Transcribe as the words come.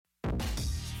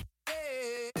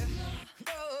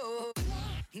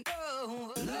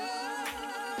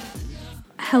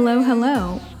Hello,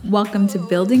 hello. Welcome to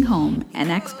Building Home, an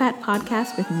expat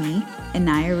podcast with me,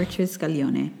 Anaya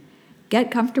Richards-Scaglione.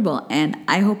 Get comfortable, and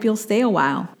I hope you'll stay a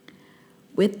while.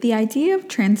 With the idea of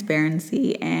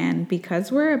transparency, and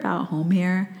because we're about home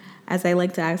here, as I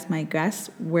like to ask my guests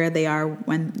where they are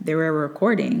when they were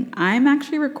recording, I'm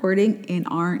actually recording in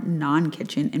our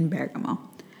non-kitchen in Bergamo.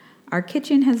 Our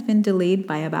kitchen has been delayed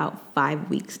by about 5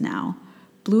 weeks now.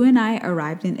 Blue and I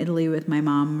arrived in Italy with my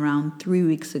mom around 3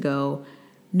 weeks ago.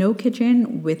 No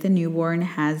kitchen with a newborn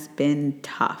has been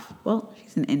tough. Well,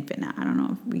 she's an infant now. I don't know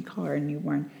if we call her a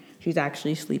newborn. She's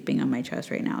actually sleeping on my chest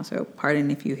right now, so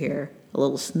pardon if you hear a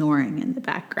little snoring in the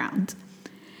background.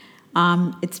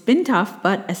 It's been tough,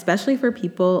 but especially for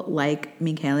people like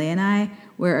Michele and I,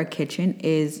 where a kitchen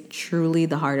is truly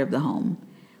the heart of the home.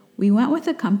 We went with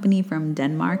a company from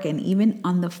Denmark, and even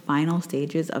on the final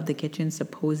stages of the kitchen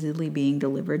supposedly being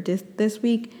delivered this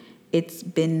week, it's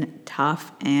been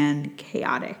tough and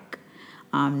chaotic.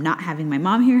 Not having my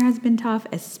mom here has been tough,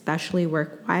 especially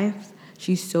work-wise.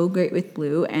 She's so great with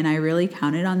Blue, and I really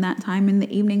counted on that time in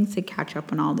the evenings to catch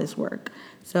up on all this work.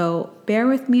 So bear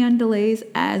with me on delays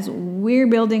as we're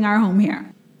building our home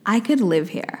here. I could live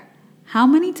here. How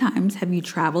many times have you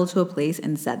traveled to a place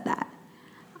and said that?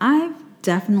 I've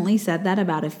definitely said that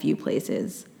about a few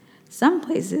places. Some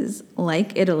places,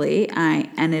 like Italy, I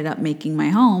ended up making my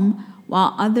home,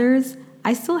 while others,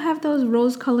 I still have those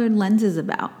rose-colored lenses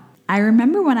about. I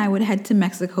remember when I would head to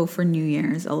Mexico for New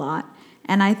Year's a lot,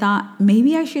 and I thought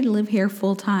maybe I should live here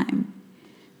full-time.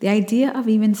 The idea of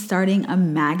even starting a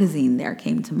magazine there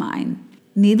came to mind.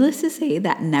 Needless to say,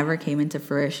 that never came into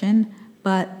fruition,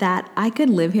 but that I could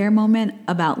live here moment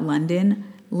about London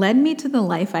led me to the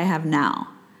life I have now.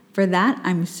 For that,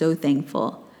 I'm so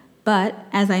thankful. But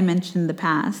as I mentioned in the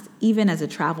past, even as a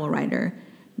travel writer,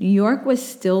 New York was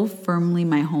still firmly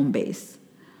my home base.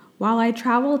 While I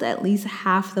traveled at least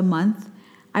half the month,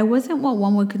 I wasn't what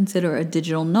one would consider a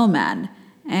digital nomad.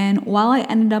 And while I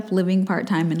ended up living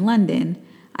part-time in London,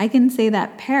 I can say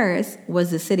that Paris was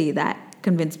the city that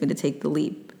convinced me to take the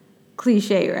leap.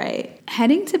 Cliché, right?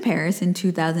 Heading to Paris in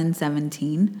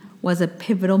 2017 was a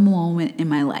pivotal moment in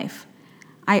my life.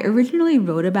 I originally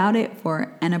wrote about it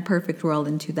for In a Perfect World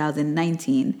in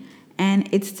 2019, and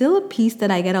it's still a piece that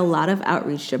I get a lot of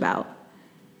outreach about.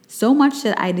 So much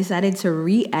that I decided to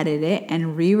re-edit it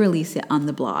and re-release it on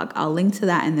the blog. I'll link to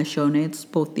that in the show notes,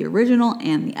 both the original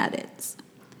and the edits.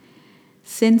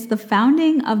 Since the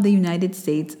founding of the United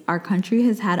States, our country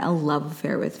has had a love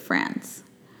affair with France.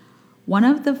 One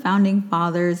of the founding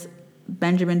fathers,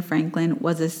 Benjamin Franklin,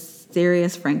 was a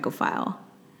serious Francophile.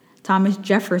 Thomas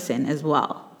Jefferson as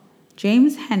well.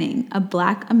 James Henning, a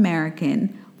Black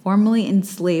American formerly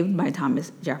enslaved by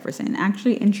Thomas Jefferson,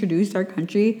 actually introduced our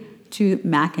country to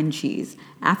mac and cheese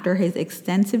after his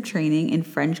extensive training in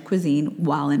French cuisine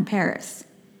while in Paris.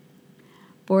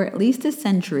 For at least a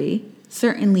century,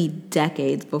 certainly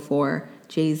decades before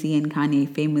Jay-Z and Kanye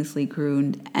famously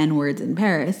crooned N-words in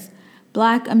Paris,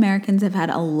 Black Americans have had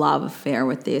a love affair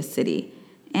with this city,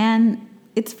 and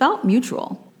it's felt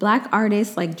mutual. Black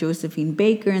artists like Josephine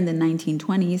Baker in the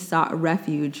 1920s sought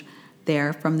refuge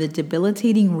there from the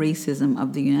debilitating racism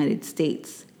of the United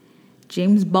States.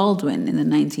 James Baldwin in the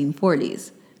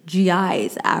 1940s,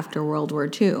 GIs after World War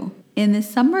II. In the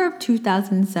summer of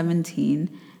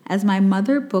 2017, as my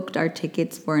mother booked our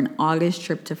tickets for an August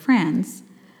trip to France,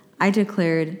 I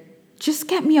declared, just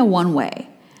get me a one-way.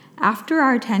 After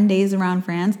our 10 days around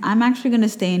France, I'm actually going to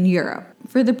stay in Europe.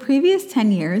 For the previous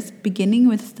 10 years, beginning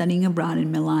with studying abroad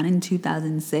in Milan in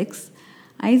 2006,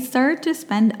 I started to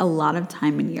spend a lot of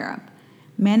time in Europe,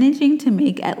 managing to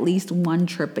make at least one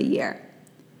trip a year.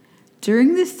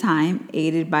 During this time,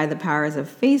 aided by the powers of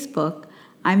Facebook,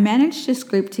 I managed to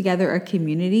scrape together a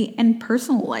community and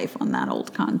personal life on that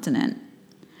old continent.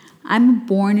 I'm a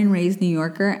born and raised New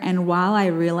Yorker, and while I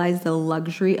realized the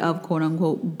luxury of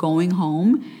quote-unquote going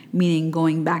home, meaning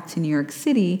going back to New York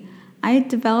City, I had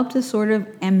developed a sort of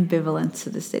ambivalence to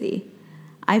the city.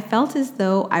 I felt as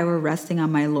though I were resting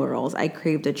on my laurels. I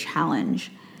craved a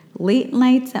challenge. Late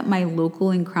nights at my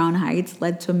local in Crown Heights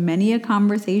led to many a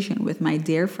conversation with my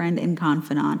dear friend and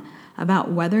confidant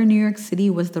about whether New York City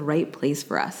was the right place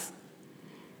for us.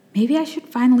 Maybe I should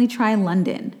finally try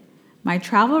London. My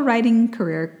travel writing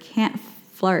career can't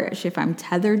flourish if I'm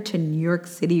tethered to New York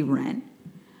City rent.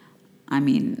 I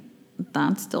mean,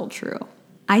 that's still true.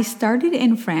 I started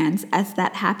in France as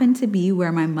that happened to be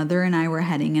where my mother and I were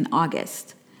heading in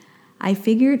August. I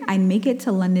figured I'd make it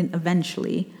to London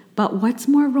eventually, but what's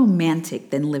more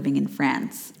romantic than living in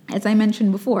France? As I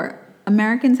mentioned before,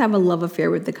 Americans have a love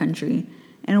affair with the country,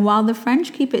 and while the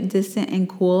French keep it distant and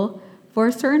cool, for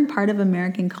a certain part of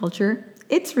American culture,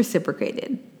 it's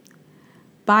reciprocated.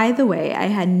 By the way, I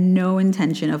had no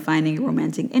intention of finding a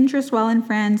romantic interest while in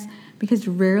France because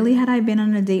rarely had I been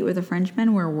on a date with a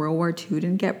Frenchman where World War II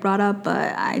didn't get brought up,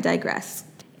 but I digress.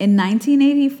 In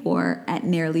 1984, at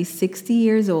nearly 60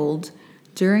 years old,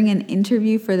 during an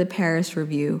interview for the Paris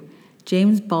Review,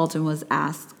 James Baldwin was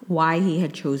asked why he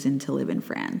had chosen to live in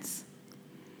France.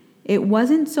 It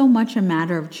wasn't so much a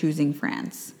matter of choosing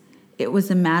France. It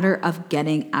was a matter of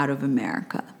getting out of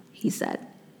America, he said.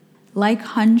 Like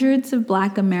hundreds of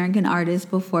Black American artists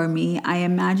before me, I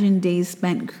imagined days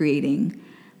spent creating.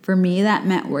 For me, that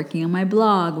meant working on my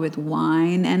blog with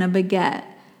wine and a baguette,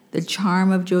 the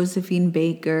charm of Josephine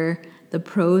Baker, the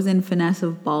prose and finesse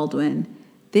of Baldwin.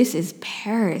 This is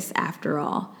Paris, after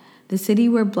all, the city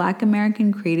where Black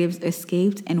American creatives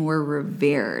escaped and were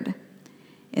revered.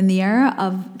 In the era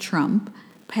of Trump,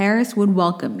 Paris would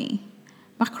welcome me.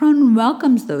 Macron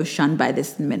welcomes those shunned by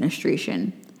this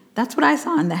administration. That's what I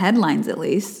saw in the headlines, at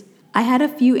least. I had a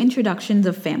few introductions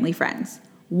of family friends.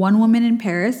 One woman in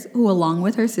Paris who, along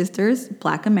with her sisters,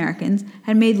 Black Americans,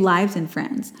 had made lives in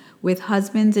France with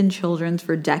husbands and children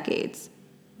for decades.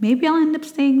 Maybe I'll end up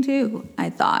staying too, I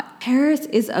thought. Paris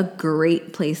is a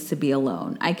great place to be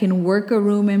alone. I can work a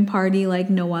room and party like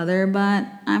no other, but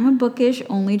I'm a bookish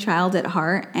only child at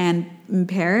heart, and in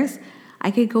Paris,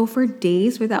 I could go for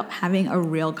days without having a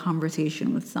real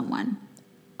conversation with someone.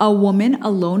 A woman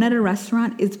alone at a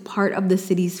restaurant is part of the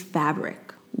city's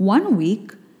fabric. One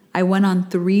week, I went on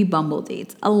 3 Bumble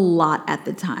dates, a lot at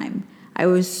the time. I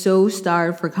was so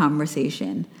starved for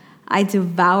conversation. I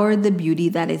devoured the beauty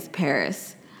that is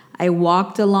Paris. I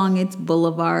walked along its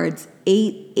boulevards,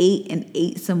 ate, and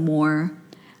ate some more.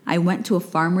 I went to a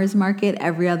farmer's market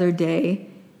every other day.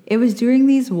 It was during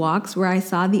these walks where I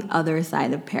saw the other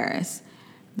side of Paris.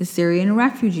 The Syrian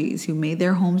refugees who made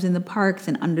their homes in the parks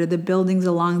and under the buildings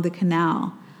along the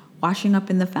canal, washing up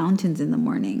in the fountains in the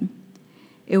morning.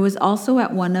 It was also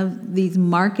at one of these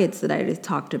markets that I just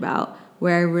talked about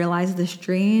where I realized the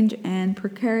strange and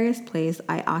precarious place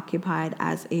I occupied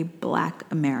as a Black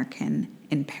American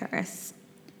in Paris.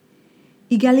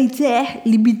 Égalité,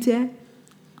 liberté.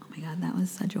 Oh my God, that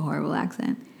was such a horrible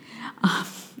accent.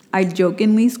 I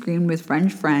jokingly screamed with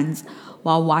French friends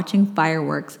while watching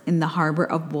fireworks in the harbor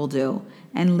of Bordeaux,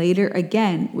 and later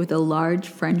again with a large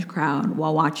French crowd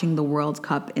while watching the World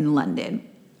Cup in London.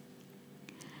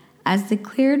 As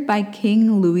declared by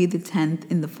King Louis X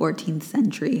in the 14th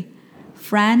century,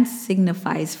 France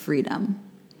signifies freedom.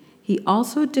 He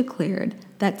also declared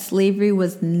that slavery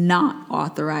was not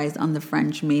authorized on the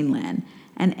French mainland,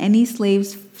 and any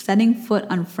slaves setting foot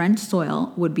on French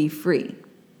soil would be free.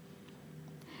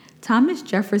 Thomas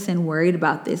Jefferson worried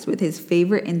about this with his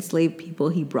favorite enslaved people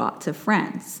he brought to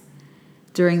France.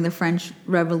 During the French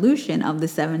Revolution of the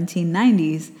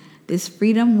 1790s, this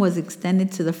freedom was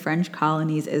extended to the French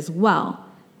colonies as well,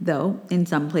 though in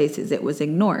some places it was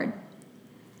ignored.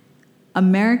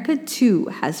 America, too,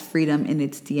 has freedom in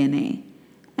its DNA,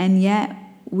 and yet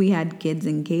we had kids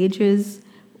in cages,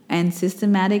 and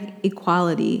systematic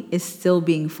equality is still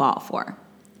being fought for.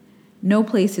 No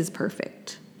place is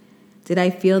perfect. Did I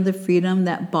feel the freedom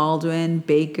that Baldwin,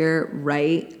 Baker,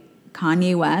 Wright,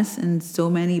 Kanye West, and so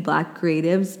many Black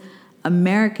creatives,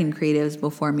 American creatives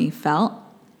before me felt?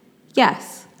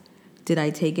 Yes. Did I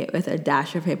take it with a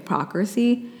dash of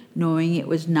hypocrisy, knowing it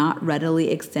was not readily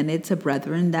extended to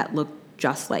brethren that looked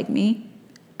just like me?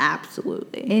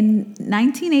 Absolutely. In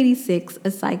 1986,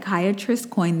 a psychiatrist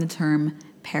coined the term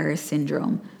Paris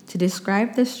syndrome to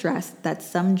describe the stress that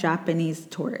some Japanese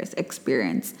tourists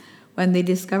experience when they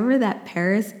discover that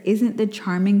Paris isn't the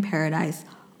charming paradise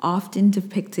often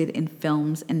depicted in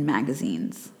films and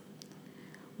magazines.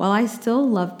 While I still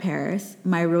love Paris,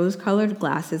 my rose-colored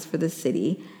glasses for the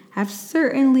city have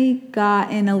certainly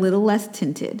gotten a little less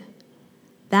tinted.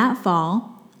 That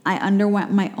fall, I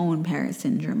underwent my own Paris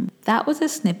syndrome. That was a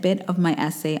snippet of my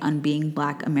essay on being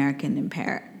Black American in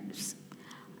Paris.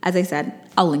 As I said,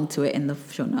 I'll link to it in the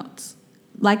show notes.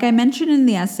 Like I mentioned in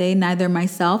the essay, neither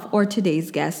myself or today's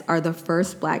guests are the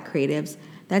first Black creatives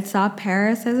that saw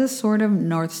Paris as a sort of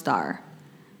North Star.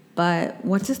 But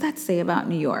what does that say about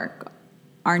New York?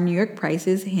 Are New York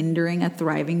prices hindering a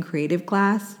thriving creative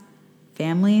class?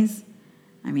 Families?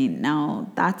 I mean,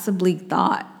 now that's a bleak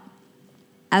thought.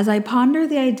 As I ponder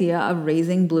the idea of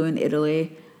raising blue in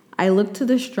Italy, I look to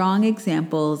the strong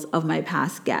examples of my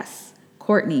past guests.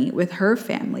 Courtney, with her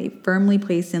family firmly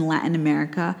placed in Latin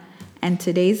America, and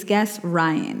today's guest,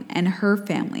 Ryan, and her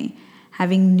family,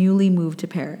 having newly moved to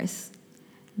Paris.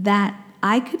 That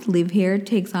I could live here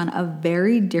takes on a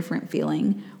very different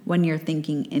feeling when you're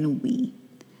thinking in we,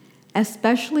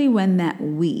 especially when that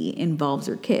we involves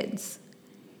your kids.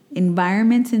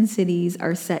 Environments in cities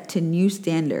are set to new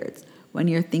standards when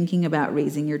you're thinking about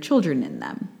raising your children in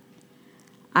them.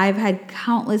 I've had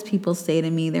countless people say to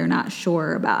me they're not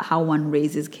sure about how one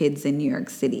raises kids in New York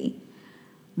City,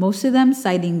 most of them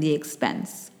citing the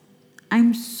expense.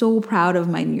 I'm so proud of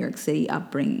my New York City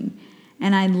upbringing,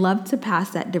 and I'd love to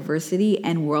pass that diversity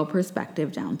and world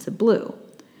perspective down to Blue.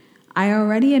 I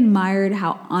already admired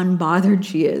how unbothered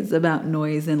she is about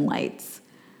noise and lights.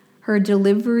 Her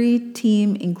delivery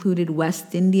team included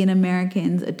West Indian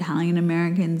Americans, Italian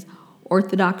Americans,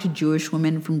 Orthodox Jewish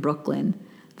women from Brooklyn.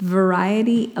 The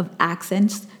variety of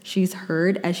accents she's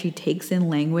heard as she takes in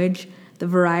language, the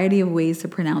variety of ways to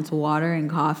pronounce water and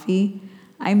coffee.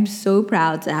 I'm so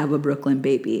proud to have a Brooklyn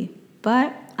baby,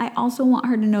 but I also want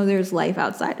her to know there's life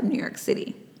outside of New York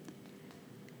City.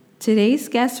 Today's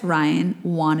guest, Ryan,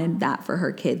 wanted that for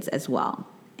her kids as well,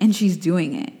 and she's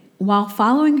doing it. While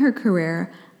following her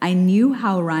career, I knew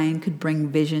how Ryan could bring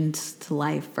visions to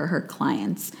life for her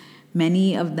clients,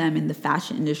 many of them in the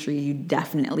fashion industry you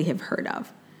definitely have heard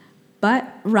of.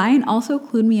 But Ryan also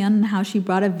clued me in on how she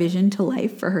brought a vision to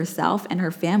life for herself and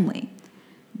her family.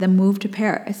 The move to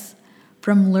Paris.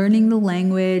 From learning the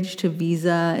language to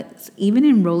visas, even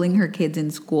enrolling her kids in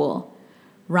school.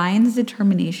 Ryan's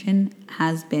determination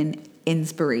has been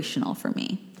inspirational for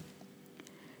me.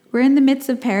 We're in the midst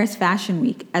of Paris Fashion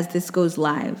Week as this goes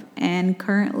live, and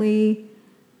currently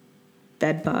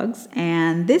bedbugs.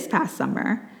 And this past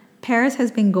summer, Paris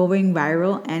has been going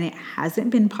viral and it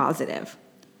hasn't been positive.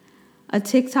 A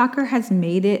TikToker has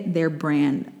made it their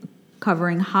brand,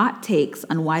 covering hot takes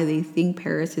on why they think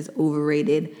Paris is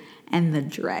overrated and the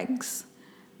dregs.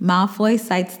 Malfoy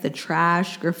cites the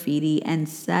trash, graffiti, and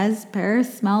says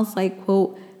Paris smells like,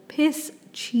 quote, piss,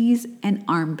 cheese, and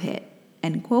armpit,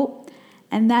 end quote,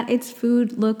 and that its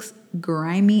food looks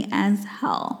grimy as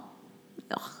hell.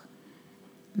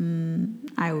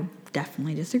 I would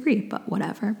definitely disagree, but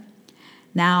whatever.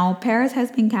 Now, Paris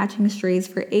has been catching strays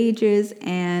for ages,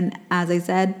 and as I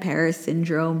said, Paris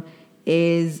syndrome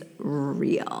is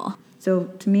real. So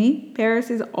to me, Paris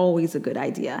is always a good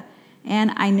idea.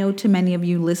 And I know to many of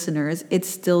you listeners, it's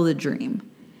still the dream.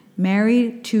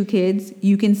 Married, 2 kids,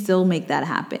 you can still make that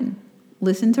happen.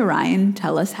 Listen to Ryan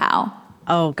tell us how.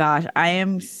 Oh gosh, I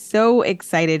am so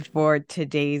excited for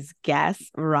today's guest,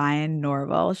 Ryan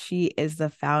Norville. She is the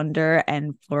founder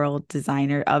and floral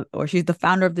designer she's the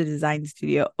founder of the design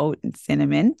studio Oat and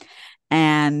Cinnamon.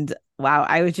 And wow,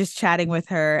 I was just chatting with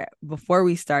her before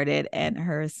we started, and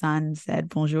her son said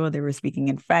bonjour. They were speaking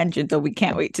in French, and so we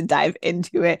can't wait to dive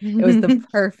into it. It was the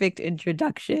perfect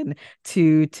introduction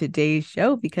to today's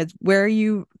show, because where are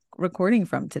you recording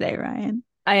from today, Ryan?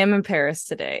 I am in Paris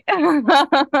today.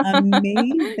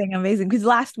 Amazing. Because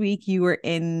last week you were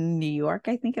in New York,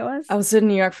 I think it was. I was in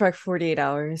New York for like 48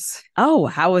 hours. Oh,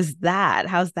 how was that?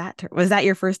 How's that? Was that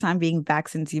your first time being back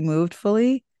since you moved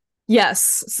fully?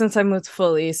 Yes, since I moved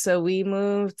fully. So we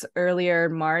moved earlier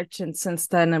in March, and since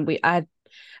then,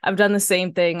 I've done the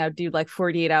same thing. I do like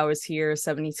 48 hours here,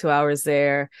 72 hours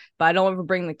there, but I don't ever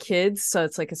bring the kids, so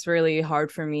it's really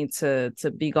hard for me to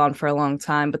be gone for a long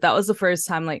time. But that was the first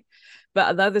time,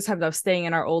 but the other times I was staying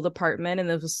in our old apartment, and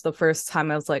this was the first time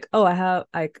I was like, oh, I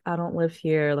don't live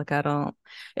here.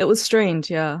 It was strange.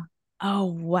 Yeah. Oh,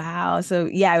 wow. So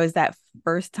yeah, it was that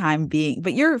first time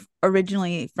but you're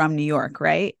originally from New York,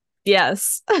 right?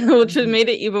 Yes, which has made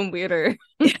it even weirder.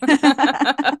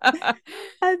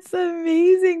 That's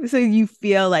amazing. So you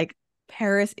feel like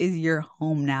Paris is your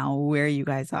home now, where you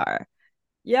guys are.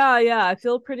 Yeah, I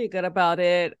feel pretty good about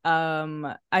it.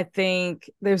 I think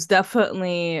we're still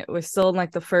in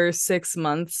like the first 6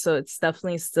 months, so it's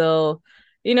definitely still,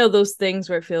 those things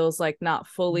where it feels like not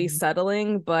fully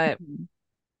settling, but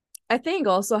I think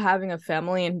also having a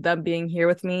family and them being here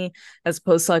with me, as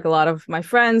opposed to like a lot of my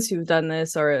friends who've done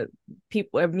this, or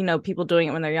people doing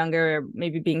it when they're younger, or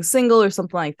maybe being single or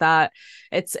something like that.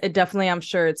 It definitely, I'm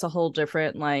sure it's a whole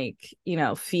different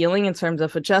feeling in terms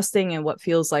of adjusting and what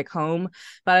feels like home.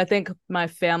 But I think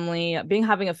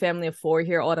having a family of 4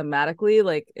 here automatically,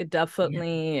 like it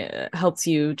definitely helps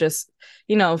you just,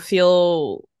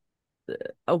 feel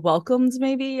welcomed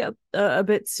maybe a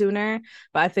bit sooner.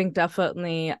 But I think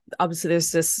definitely, obviously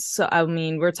there's this, so I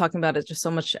mean, we're talking about it, just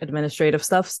so much administrative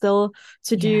stuff still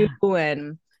to do,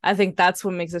 and I think that's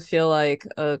what makes it feel like,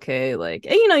 okay, like,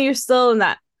 you're still in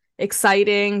that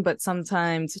exciting but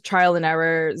sometimes trial and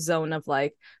error zone of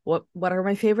like, what are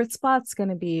my favorite spots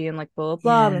gonna be, and like blah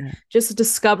blah blah, and just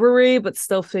discovery but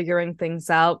still figuring things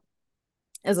out,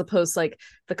 as opposed to like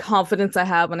the confidence I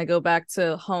have when I go back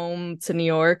to home to New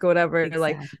York or whatever.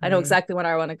 Like I know exactly when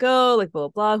I want to go, like blah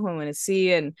blah, who I want to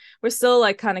see, and we're still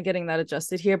like kind of getting that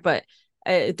adjusted here. But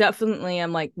I definitely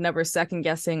am like never second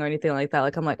guessing or anything like that.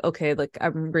 Like I'm like, okay, like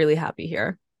I'm really happy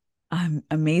here.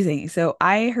 Amazing. So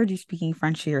I heard you speaking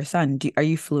French to your son. Are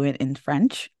you fluent in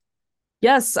French?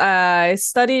 Yes, I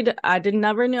studied. I did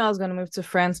never knew I was going to move to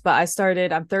France, but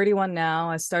I'm 31 now.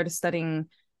 I started studying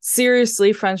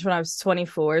seriously French when I was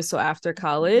 24, so after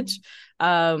college.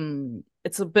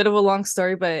 It's a bit of a long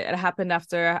story, but it happened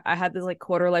after I had this like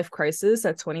quarter life crisis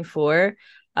at 24.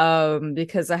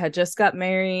 Because I had just got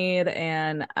married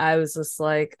and I was just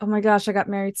like, oh my gosh, I got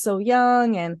married so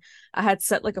young, and I had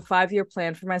set like a 5-year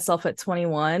plan for myself at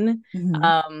 21.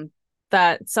 Mhm.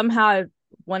 That somehow I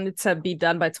wanted to be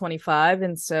done by 25.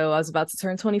 And so I was about to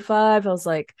turn 25. I was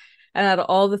like, and out of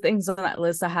all the things on that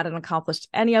list, I hadn't accomplished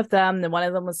any of them. And one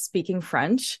of them was speaking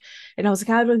French. And I was like,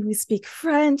 how do we speak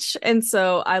French? And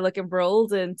so I like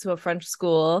enrolled into a French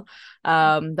school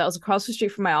that was across the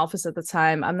street from my office at the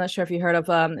time. I'm not sure if you heard of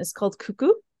it's called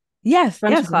Cuckoo Yes,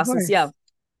 French yes, of classes. Yeah. course.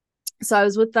 So I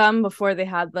was with them before they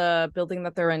had the building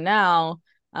that they're in now.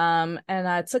 And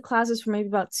I took classes for maybe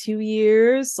about 2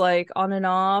 years, like on and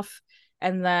off.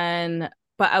 And then,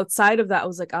 but outside of that, I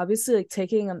was like, obviously, like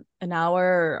taking an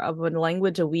hour of a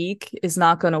language a week is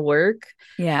not going to work.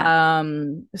 Yeah.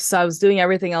 So I was doing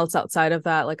everything else outside of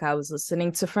that. Like I was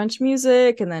listening to French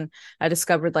music, and then I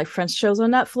discovered like French shows on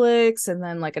Netflix, and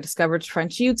then like I discovered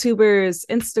French YouTubers,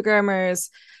 Instagrammers.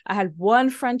 I had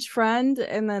one French friend,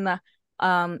 and then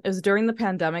it was during the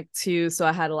pandemic too, so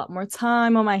I had a lot more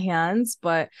time on my hands.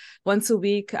 But once a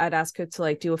week, I'd ask her to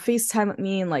like do a FaceTime with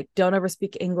me and like don't ever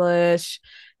speak English.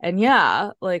 And yeah,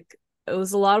 like it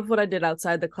was a lot of what I did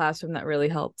outside the classroom that really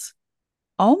helped.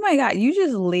 Oh my God, you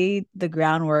just laid the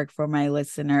groundwork for my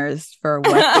listeners for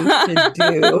what they should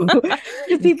do.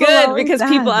 People Good, always because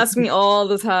people ask. ask me all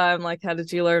the time, like, how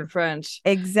did you learn French?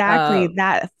 Exactly, Um,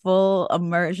 that full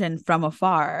immersion from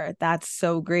afar. That's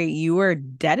so great. You were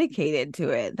dedicated to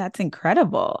it. That's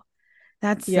incredible.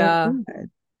 That's so yeah, good.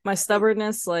 my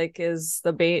stubbornness like is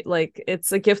the bait, like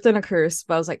it's a gift and a curse.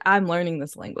 But I was like, I'm learning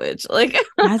this language. Like,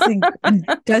 And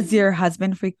does your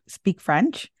husband speak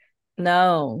French?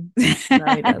 no, no,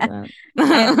 he doesn't.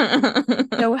 And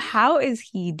so how is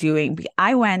he doing?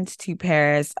 I went to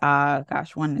Paris,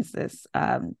 gosh, when is this?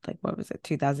 Like what was it,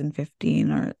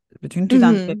 2015 or between Mhm.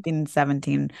 2015 and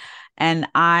 17. And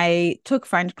I took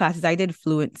French classes. I did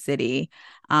Fluent City.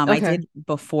 I Okay. did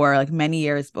before, like many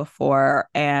years before,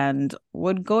 and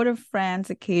would go to France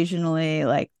occasionally,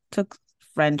 like took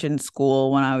French in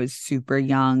school when I was super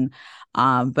young.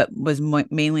 But was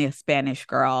mainly a Spanish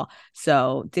girl,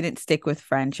 so didn't stick with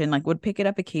French and like would pick it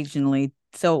up occasionally.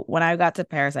 So when I got to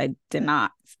Paris, I did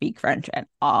not speak French at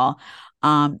all.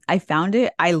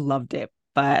 I loved it,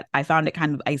 but I found it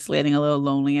kind of isolating, a little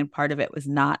lonely, and part of it was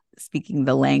not speaking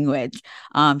the language.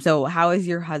 So how is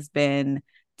your husband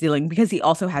dealing? Because he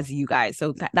also has you guys.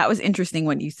 So that was interesting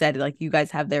when you said like you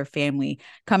guys have their family.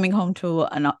 Coming home to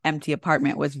an empty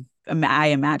apartment was, I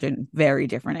imagine, very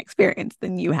different experience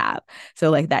than you have.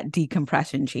 So like that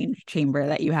decompression chamber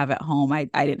that you have at home, I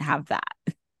didn't have that.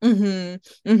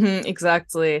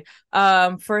 Exactly.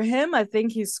 For him, I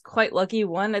think he's quite lucky.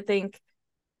 One, I think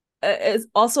it's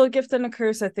also a gift and a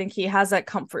curse. I think he has that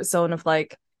comfort zone of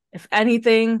like, if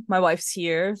anything, my wife's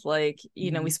here. Like, we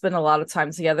Mhm. spend a lot of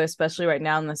time together, especially right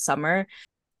now in the summer.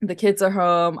 The kids are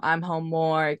home, I'm home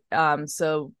more.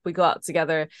 So we go out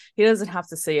together. He doesn't have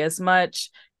to say as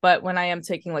much, but when I am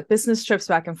taking like business trips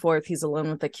back and forth, he's alone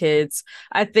with the kids.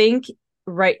 I think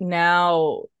right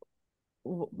now,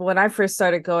 when I first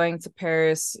started going to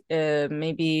Paris,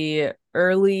 maybe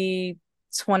early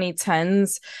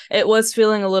 2010s, it was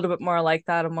feeling a little bit more like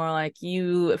that, and more like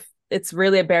it's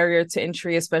really a barrier to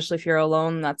entry, especially if you're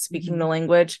alone, not speaking the Mhm.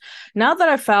 language. Now that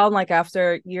I found, like,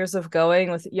 after years of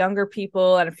going with younger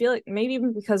people, and I feel like maybe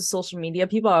even because of social media,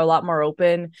 people are a lot more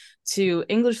open to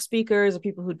English speakers or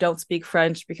people who don't speak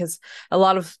French, because a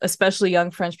lot of, especially young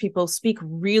French people, speak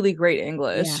really great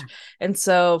English. Yeah. And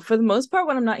so, for the most part,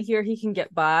 when I'm not here, he can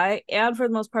get by. And for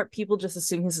the most part, people just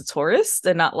assume he's a tourist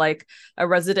and not like a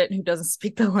resident who doesn't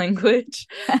speak the language.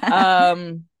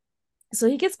 Um, so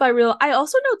he gets by real. I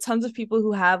also know tons of people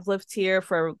who have lived here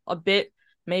for a bit,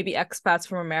 maybe expats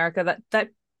from America that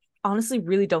honestly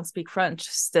really don't speak French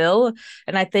still.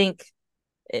 And I think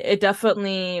it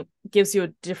definitely gives you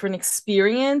a different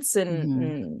experience, and,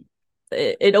 Mhm.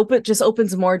 it just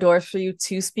opens more doors for you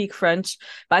to speak French.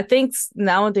 But I think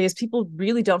nowadays people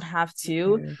really don't have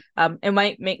to. True. It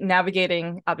might make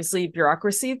navigating, obviously,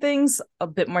 bureaucracy things a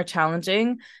bit more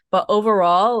challenging, but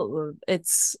overall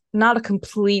it's not a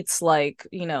complete, like,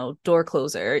 door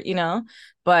closer.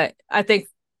 But I think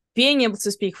being able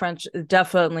to speak French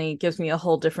definitely gives me a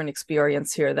whole different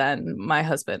experience here than my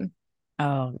husband.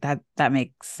 Oh, that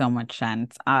makes so much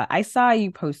sense. I saw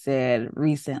you posted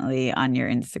recently on your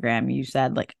Instagram. You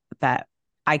said like that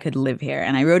I could live here,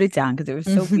 and I wrote it down because it was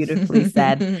so beautifully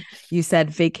said. You said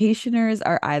vacationers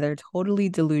are either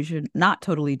not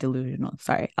totally delusional.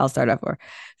 Sorry, I'll start over.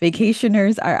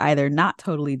 Vacationers are either not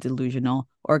totally delusional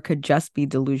or could just be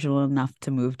delusional enough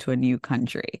to move to a new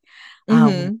country. How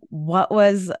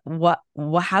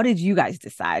did you guys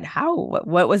decide?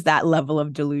 What was that level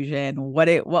of delusion?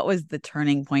 What was the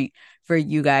turning point for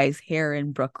you guys here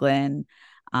in Brooklyn,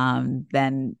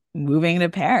 then moving to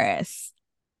Paris?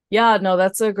 Yeah, no,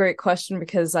 that's a great question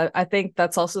because I think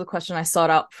that's also the question I sought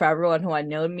out for everyone who I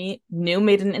knew made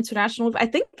an international move. I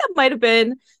think that might have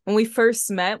been when we first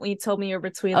met, when you told me you're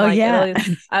between Oh like yeah.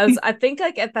 Italy. I think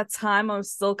like at that time I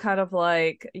was still kind of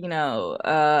like,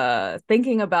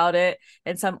 thinking about it.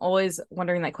 And so I'm always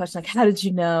wondering that question, like, how did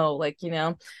you know?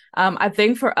 I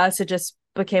think for us it just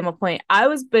became a point. I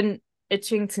was been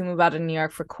itching to move out of New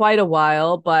York for quite a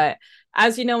while, but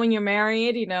as you know, when you're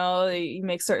married, you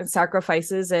make certain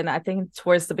sacrifices. And I think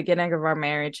towards the beginning of our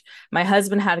marriage, my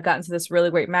husband had gotten to this really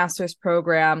great master's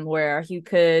program where he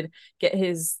could get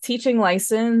his teaching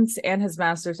license and his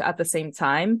master's at the same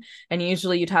time. And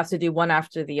usually you'd have to do one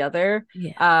after the other.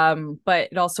 Yeah. But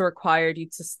it also required you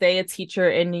to stay a teacher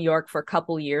in New York for a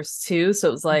couple years too. So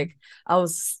it was like, I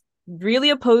was really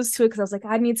opposed to it because I was like,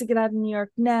 I need to get out of New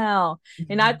York now.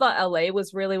 And I thought LA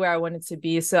was really where I wanted to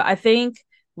be. So I think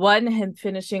him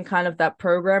finishing kind of that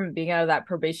program, being out of that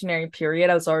probationary period,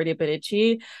 I was already a bit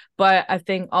itchy. But I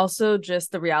think also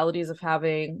just the realities of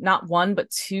having not one,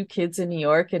 but two kids in New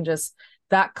York and just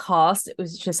that cost, it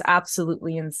was just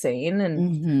absolutely insane.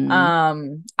 And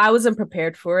I wasn't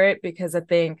prepared for it because I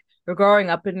think we're growing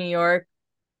up in New York,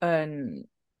 and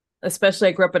especially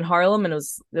I grew up in Harlem, and it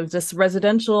was just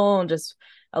residential and just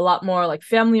a lot more like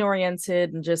family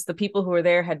oriented, and just the people who were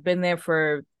there had been there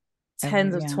for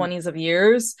tens of 20s of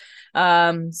years.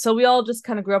 So we all just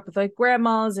kind of grew up with like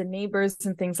grandmas and neighbors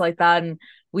and things like that. And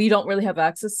we don't really have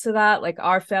access to that. Like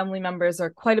our family members are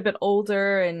quite a bit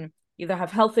older and either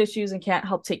have health issues and can't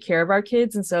help take care of our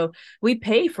kids. And so we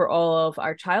pay for all of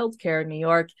our childcare in New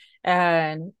York,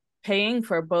 and paying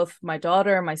for both my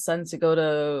daughter and my son to go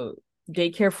to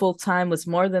daycare full time was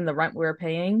more than the rent we were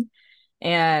paying.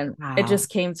 And it just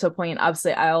came to a point.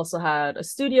 Obviously, I also had a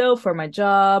studio for my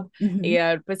job.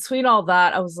 And between all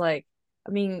that, I was like,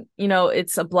 I mean,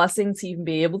 it's a blessing to even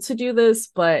be able to do this,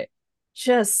 but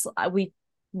just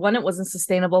one, it wasn't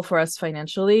sustainable for us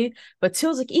financially, but two, I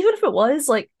was like, even if it was,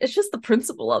 like, it's just the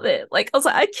principle of it. Like, I was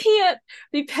like, I can't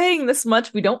be paying this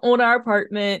much. We don't own our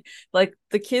apartment. Like,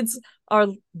 the kids are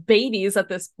babies at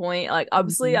this point. Like,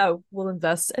 obviously I will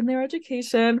invest in their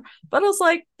education, but I was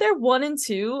like, they're 1 and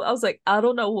 2. I was like, I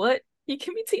don't know what you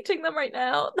can be teaching them right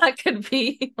now that could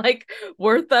be like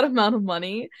worth that amount of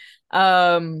money.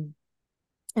 And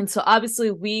so obviously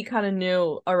we kind of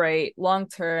knew, all right, long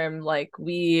term, like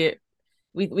we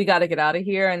got to get out of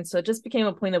here. And so it just became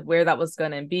a point of where that was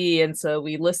going to be. And so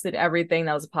we listed everything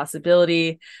that was a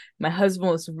possibility. My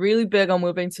husband was really big on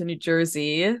moving to New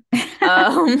Jersey.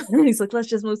 He's like, let's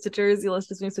just move to Jersey. Let's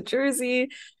just move to Jersey.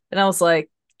 And I was like,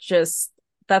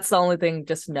 that's the only thing.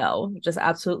 Just no, just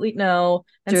absolutely no.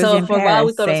 And Jersey so and for a while,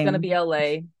 we Paris, thought it was going to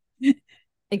same. be LA.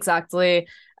 Exactly.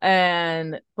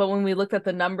 But when we looked at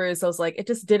the numbers, I was like, it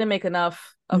just didn't make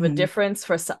enough of a difference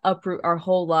for us to uproot our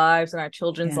whole lives and our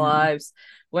children's lives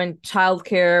when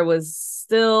childcare was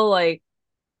still like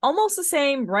almost the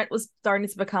same. Rent was starting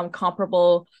to become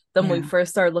comparable than when we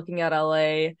first started looking at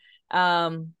LA.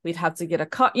 We'd have to get a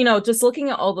car, just looking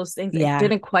at all those things, it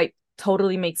didn't quite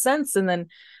totally make sense. And then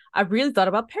I really thought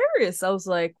about Paris. I was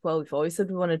like, well, we've always said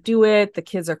we want to do it. The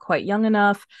kids are quite young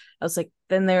enough. I was like,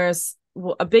 then there's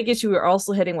a big issue we were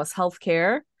also hitting was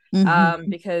healthcare.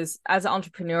 Because as an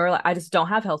entrepreneur, like, I just don't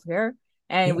have healthcare,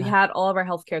 and we had all of our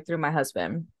healthcare through my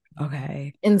husband.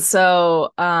 Okay. And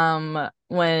so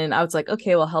when I was like,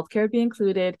 okay, well, healthcare would be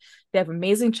included. They have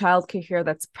amazing childcare here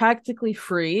that's practically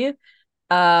free.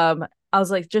 I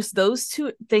was like, just those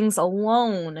two things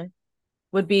alone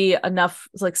would be enough,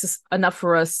 like enough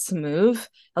for us to move.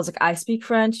 I was like, I speak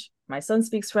French. My son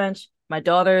speaks French. My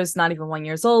daughter's not even 1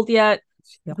 year old yet.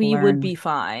 We would be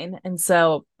fine. And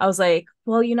so I was like,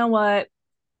 well, you know what?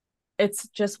 It's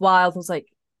just wild. I was like,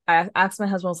 I asked my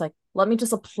husband, I was like, let me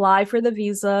just apply for the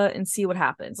visa and see what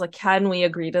happens. Like, can we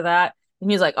agree to that? And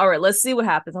he was like, all right, let's see what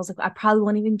happens. I was like, I probably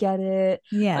won't even get it.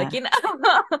 Yeah. Like,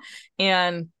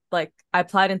 and like I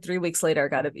applied, and 3 weeks later I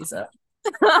got a visa.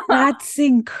 That's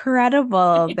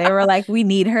incredible. They were like, we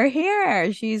need her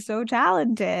here. She's so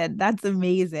talented. That's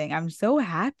amazing. I'm so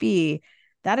happy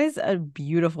That is a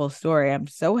beautiful story. I'm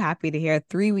so happy to hear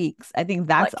 3 weeks. I think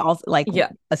that's Like, also like yeah,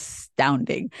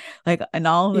 astounding. Like in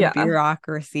all the yeah.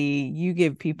 bureaucracy, you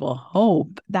give people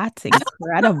hope. That's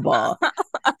incredible.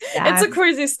 It's a That's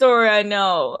crazy story, I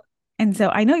know. and so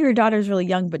I know your daughter's really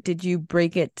young, but did you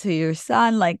break it to your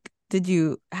son? Like, did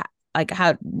you like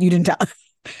how you didn't tell?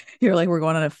 You're like, we're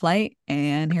going on a flight,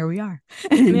 and here we are.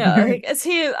 Yeah, like is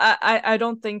he I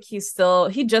don't think he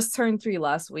just turned 3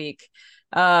 last week.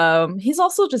 He's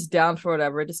also just down for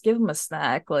whatever. Just give him a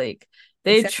snack. Like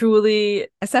they except truly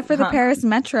except for the huh, Paris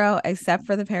Metro, except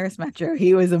for the Paris Metro,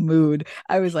 he was a mood.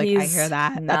 I was like, I hear he's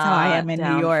that. That's how I am not in New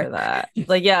down for York. that.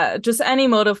 Like, yeah, just any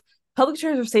mode of public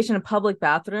transportation and public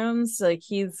bathrooms. Like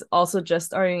he's also just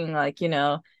starting, like,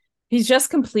 he's just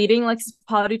completing like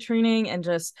potty training, and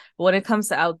just when it comes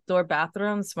to outdoor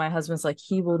bathrooms, my husband's like,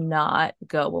 he will not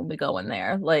go when we go in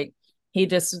there. Like he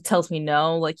just tells me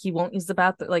no, like he won't use the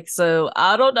bathroom. Like, so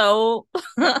I don't know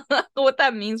what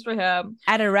that means for him.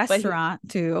 At a But he, restaurant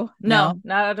too. no, No.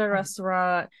 not at a Oh,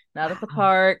 restaurant, not at the wow.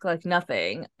 park, like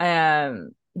nothing.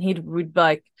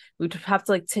 We'd have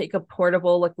to like take a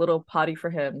portable like little potty for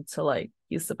him to like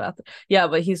use the bathroom. Yeah,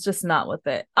 but he's just not with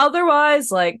it. Otherwise,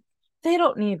 like they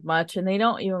don't need much and they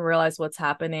don't even realize what's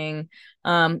happening.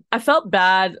 I felt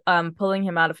bad pulling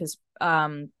him out of his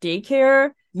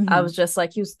daycare. I Mhm. was just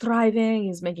like, he was thriving,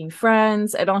 he's making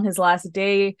friends, and on his last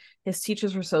day his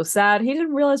teachers were so sad. He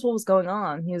didn't realize what was going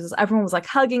on. Everyone was like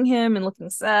hugging him and looking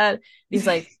sad. He's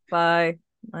like, bye.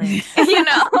 Like,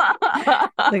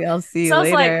 Like, I'll see you So I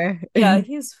was like, later. yeah,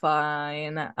 he's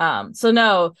fine. So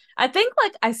no, I think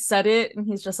like I said it and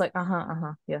he's just like,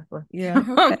 uh-huh, yeah. You're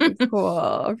like, okay,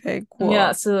 cool. Okay, Yeah,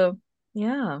 cool. so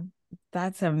yeah.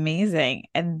 That's amazing.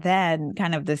 And then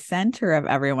kind of the center of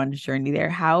everyone's journey there.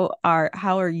 How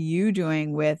are you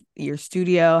doing with your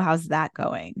studio? How's that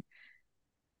going?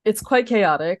 It's quite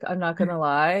chaotic, I'm not gonna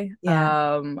lie.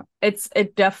 Yeah.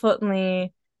 It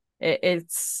definitely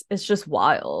it's just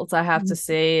wild, I have to Mhm.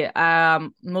 say.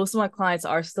 Most of my clients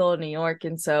are still in New York,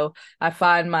 and so I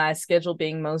find my schedule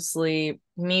being mostly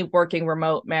me working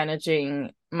remote,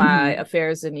 managing my Mhm.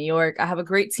 affairs in New York. I have a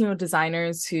great team of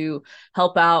designers who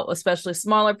help out, especially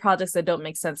smaller projects that don't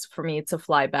make sense for me to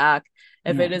fly back.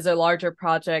 If Yeah. it is a larger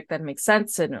project that makes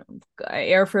sense and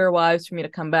airfare wise for me to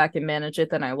come back and manage it,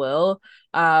 then I will.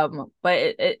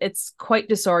 But it's quite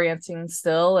disorienting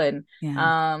still, and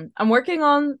Yeah. I'm working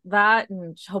on that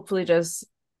and hopefully just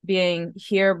being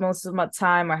here most of my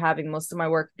time or having most of my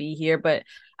work be here. But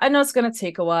I know it's going to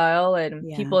take a while, and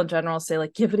Yeah. people in general say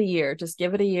like, give it a year, just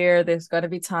give it a year. There's going to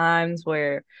be times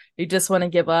where you just want to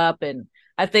give up. And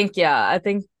I think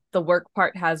the work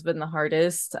part has been the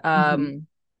hardest. Mhm.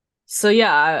 So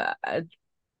yeah,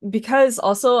 because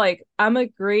also like I'm a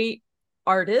great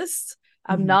artist,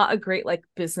 I'm Mhm. not a great like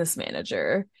business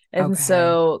manager. And Okay.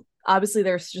 so obviously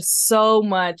there's just so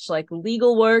much like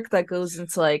legal work that goes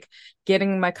into like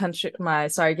getting my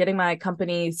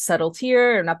company settled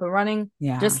here and up and running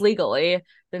Yeah. just legally.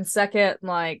 Then second,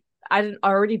 like I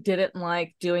didn't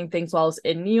like doing things while I was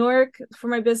in New York for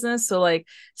my business. So like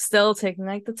still taking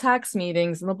like the tax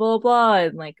meetings and the blah blah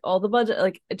and like all the budget,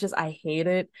 like it just I hate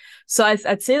it. So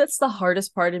I'd say that's the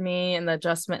hardest part of me and the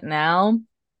adjustment now.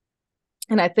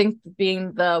 And I think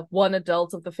being the one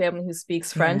adult of the family who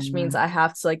speaks French Yeah. means I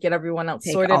have to like get everyone else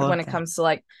Take sorted all when of it that. comes to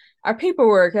like our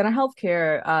paperwork and our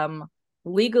healthcare.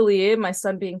 Legally, my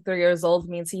son being 3 years old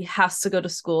means he has to go to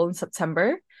school in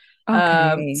September.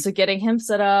 Okay. So getting him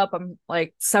set up, I'm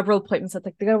like several appointments at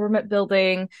like the government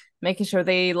building, making sure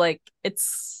they like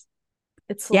it's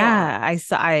a lot. Yeah,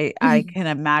 I can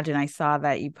imagine. I saw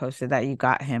that you posted that you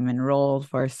got him enrolled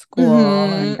for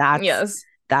school, and Yes.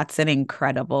 that's an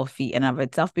incredible feat in of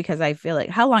itself because I feel like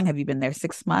how long have you been there?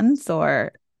 6 months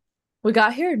or We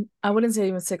got here, I wouldn't say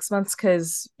even 6 months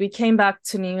because we came back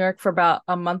to New York for about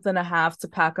a month and a half to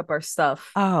pack up our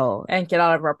stuff oh, and get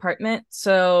out of our apartment.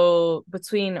 So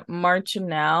between March and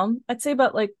now, I'd say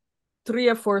about like 3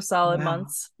 or 4 solid wow.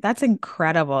 months. That's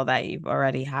incredible that you've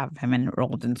already have him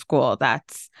enrolled in school.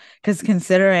 That's because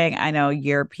considering I know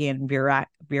European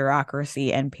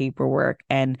bureaucracy and paperwork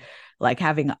and like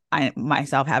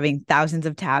myself having thousands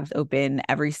of tabs open,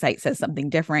 every site says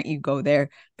something different. You go there,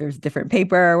 there's different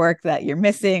paperwork that you're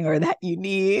missing or that you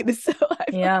need. So I'm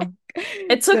Yeah. like,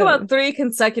 It took so about 3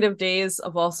 consecutive days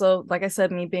of also, like I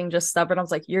said, me being just stubborn. I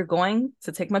was like, you're going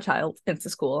to take my child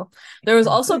into school. There was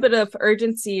also a exactly. bit of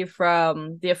urgency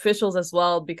from the officials as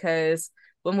well, because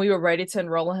when we were ready to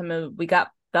enroll him, that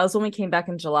was when we came back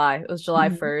in July. It was July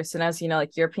Mhm. 1st. And as you know,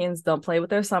 like Europeans don't play with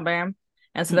their summer.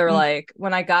 And so they were Mm-mm. like,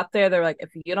 when I got there, they're like, if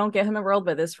you don't get him enrolled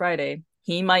by this Friday,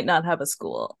 he might not have a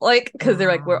school, like, because they're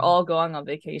like, we're all going on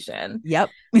vacation. Yep.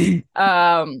 And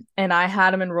I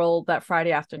had him enrolled that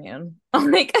Friday afternoon. I'm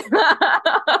like,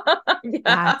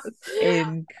 That's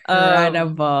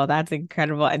incredible. That's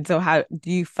incredible. And so how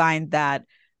do you find that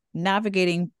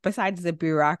navigating, besides the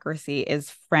bureaucracy, is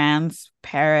France,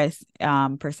 Paris,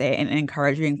 per se, an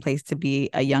encouraging place to be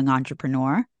a young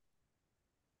entrepreneur?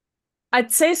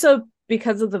 I'd say so,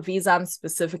 because of the visa I'm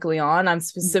specifically on. I'm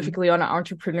specifically on an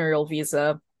entrepreneurial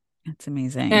visa. That's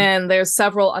amazing. And there's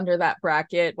several under that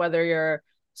bracket, whether you're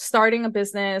starting a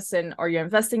business or you're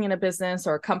investing in a business,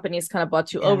 or companies kind of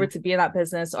brought you over to be in that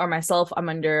business, or myself, I'm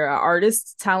under an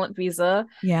artist talent visa.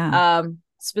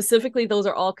 Specifically, those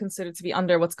are all considered to be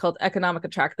under what's called economic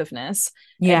attractiveness.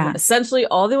 And essentially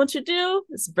all they want you to do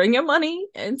is bring your money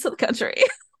into the country.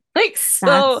 Like,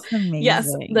 so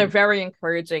yes, they're very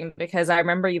encouraging, because I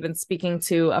remember even speaking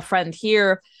to a friend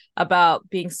here about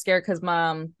being scared because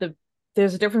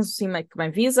there's a difference between like my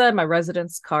visa and my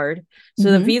residence card.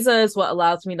 So the visa is what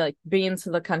allows me to like be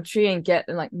into the country and get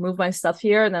and like move my stuff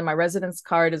here, and then my residence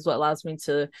card is what allows me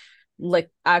to like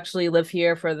actually live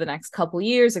here for the next couple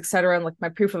years, etc., and like my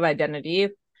proof of identity.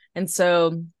 And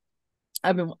so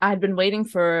I'd been waiting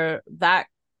for that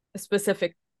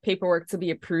specific paperwork to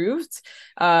be approved,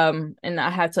 and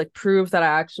I had to like prove that I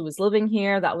actually was living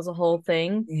here. That was a whole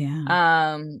thing.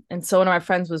 And so one of my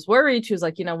friends was worried. She was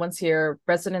like, once your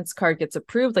residence card gets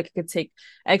approved, like it could take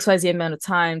XYZ amount of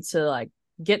time to like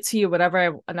get to you,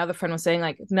 whatever. Another friend was saying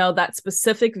like, no, that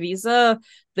specific visa,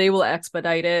 they will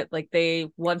expedite it. Like they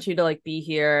want you to like be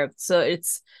here. So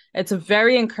it's a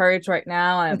very encouraged right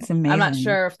now. I'm not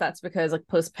sure if that's because like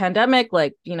post pandemic,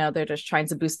 like, they're just trying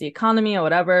to boost the economy or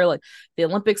whatever. Like the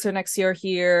Olympics are next year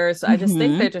here. So I just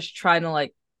think they're just trying to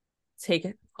like take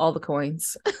all the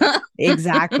coins.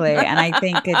 Exactly. And I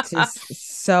think it's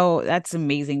just that's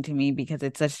amazing to me, because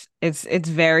it's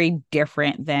very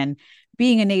different than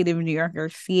being a native New Yorker,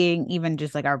 seeing even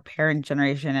just like our parent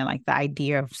generation and like the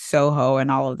idea of Soho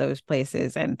and all of those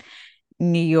places. And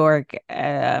New York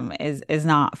is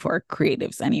not for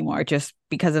creatives anymore, just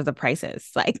because of the prices.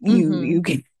 Like you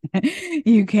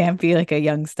can't be like a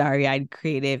young starry-eyed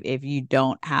creative if you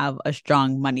don't have a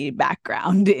strong money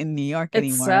background in New York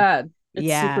anymore. It's sad. It's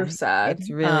super sad. It's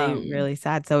really, really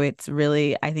sad. So it's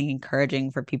really, I think,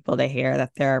 encouraging for people to hear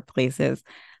that there are places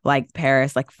like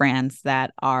Paris, like France,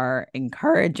 that are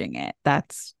encouraging it.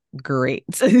 That's great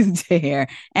to hear.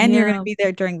 And you're going to be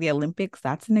there during the Olympics.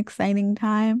 That's an exciting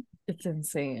time. It's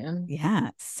insane. Yeah.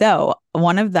 So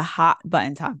one of the hot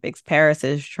button topics, Paris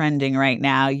is trending right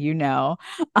now,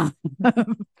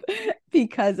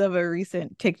 because of a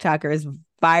recent TikToker's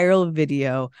viral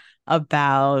video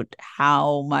about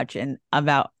how much and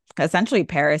about essentially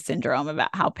Paris syndrome, about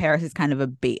how Paris is kind of a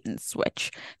bait and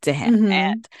switch to him,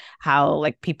 and how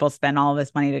like people spend all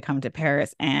this money to come to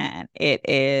Paris and it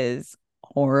is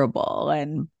horrible.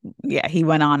 And he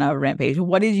went on a rampage.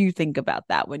 What did you think about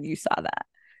that when you saw that?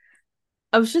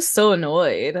 I was just so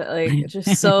annoyed, like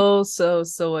just so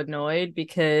annoyed,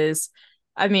 because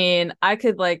I mean, I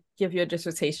could like give you a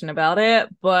dissertation about it,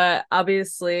 but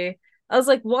obviously I was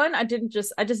like, one, I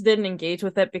just didn't engage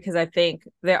with it, because I think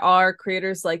there are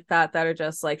creators like that are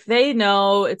just like, they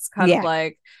know it's kind of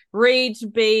like rage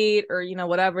bait or,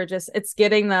 whatever, just it's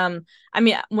getting them. I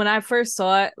mean, when I first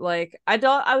saw it, like I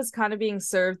thought I was kind of being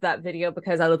served that video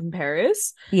because I live in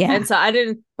Paris. And so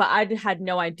I had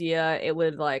no idea it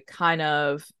would like kind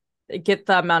of get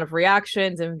the amount of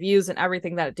reactions and views and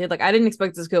everything that it did. Like I didn't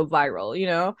expect this to go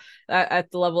viral,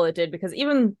 at the level it did, because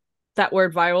even that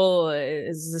word viral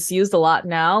is just used a lot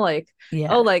now, like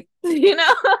exactly,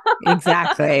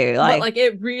 like, but like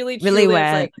it really went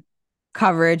like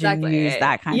coverage and news,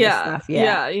 that kind of stuff.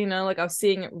 Like I was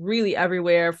seeing it really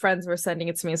everywhere. Friends were sending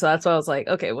it to me, so that's why I was like,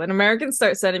 okay, when Americans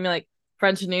start sending me like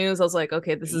French news, I was like,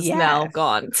 okay, this is now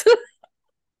gone to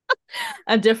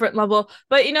a different level.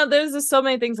 But there's just so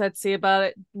many things I'd say about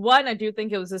it. One, I do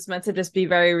think it was just meant to just be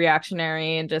very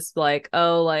reactionary and just like,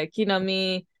 oh, like,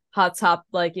 me, hot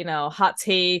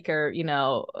take, or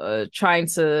trying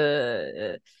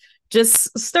to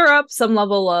just stir up some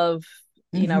level of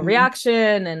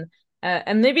reaction,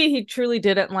 and maybe he truly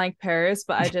didn't like Paris,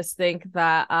 but I just think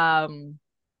that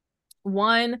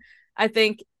one, I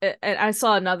think and I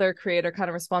saw another creator kind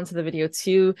of respond to the video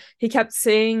too. He kept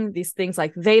saying these things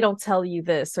like, they don't tell you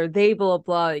this, or they blah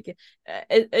blah. Like,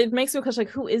 it makes me question,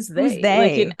 like, who is Who's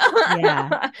they? Like, they?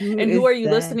 Yeah. And who are you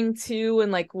they? listening to,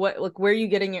 and like what, like, where are you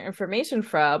getting your information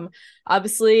from?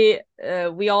 Obviously,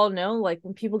 we all know, like,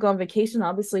 when people go on vacation,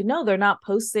 obviously, no, they're not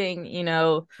posting,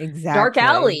 dark Exactly.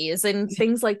 alleys and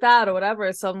things like that or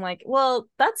whatever. So I'm like, well,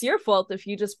 that's your fault if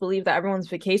you just believe that everyone's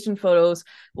vacation photos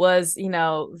was,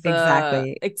 the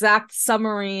Exactly. exact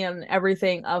summary and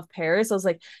everything of Paris. I was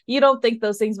like, you don't think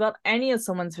those things about any of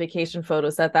someone's vacation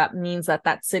photos, that means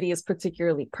that city is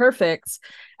particularly perfect.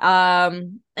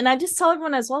 And I just tell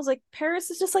everyone as well, I was like, Paris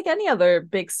is just like any other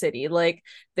big city. Like,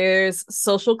 there's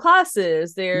social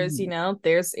classes, there's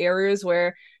there's areas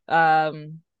where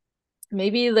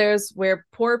maybe there's where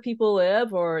poor people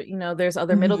live, or there's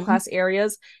other middle class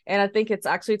areas. And I think it's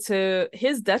actually to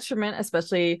his detriment,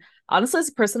 especially honestly as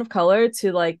a person of color,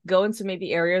 to like go into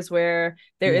maybe areas where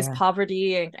there is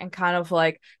poverty, and kind of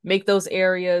like make those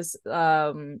areas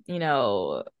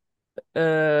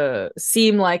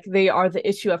seem like they are the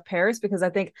issue of Paris, because I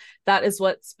think that is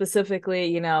what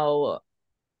specifically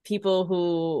people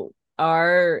who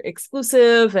are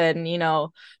exclusive and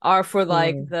are for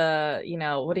like the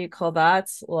what do you call that,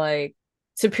 like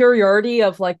superiority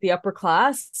of like the upper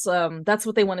class. That's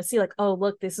what they want to see, like, oh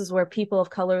look, this is where people of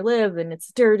color live, and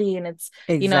it's dirty, and it's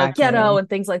ghetto and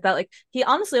things like that. Like, he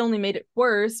honestly only made it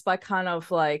worse by kind of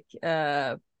like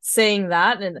saying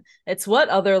that, and it's what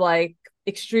other like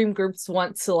extreme groups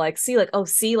want to like see, like, oh,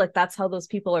 see, like, that's how those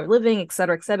people are living,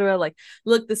 etc., like,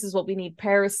 look, this is what we need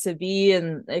Paris to be,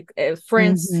 and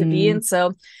France to be. And so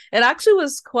it actually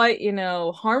was quite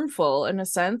harmful in a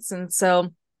sense. And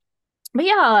so, but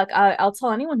yeah, like, I'll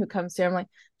tell anyone who comes here, I'm like,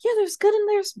 yeah, there's good and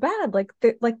there's bad, like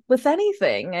with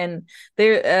anything. And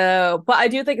there but I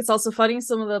do think it's also funny,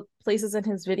 some of the places in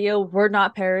his video were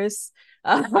not Paris.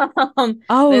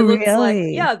 Oh, it looks like,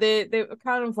 really? yeah, they were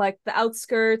kind of like the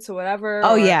outskirts or whatever.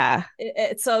 Oh, or yeah.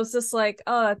 So it's just like,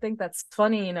 oh, I think that's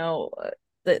funny,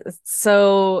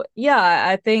 so yeah,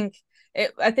 I think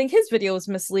his video was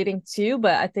misleading too,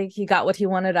 but I think he got what he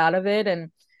wanted out of it. And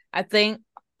I think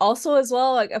also as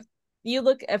well, like, if you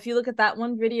look at that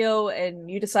one video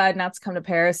and you decide not to come to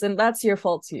Paris, then that's your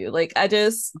fault too. Like,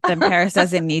 then Paris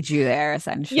doesn't need you there,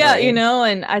 essentially. Yeah,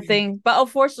 and I think, but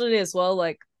unfortunately as well,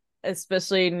 like,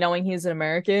 especially knowing he's an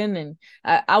American, and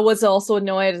I was also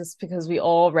annoyed just because we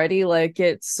already like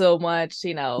get so much,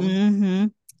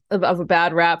 of a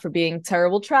bad rap for being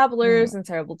terrible travelers and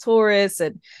terrible tourists,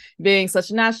 and being such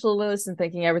a nationalist and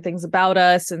thinking everything's about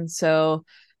us. And so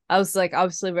I was like,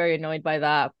 obviously very annoyed by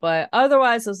that. But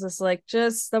otherwise, I was just like,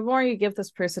 just the more you give this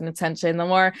person attention, the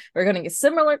more we're going to get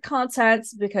similar content,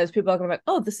 because people are going to be like,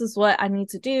 oh, this is what I need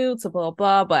to do to blah,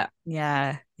 blah. But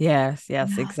yes,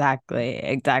 exactly.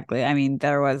 I mean,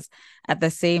 there was, at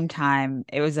the same time,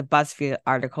 it was a BuzzFeed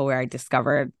article where I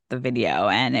discovered the video,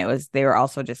 and they were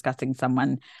also discussing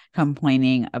someone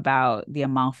complaining about the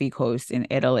Amalfi Coast in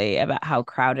Italy, about how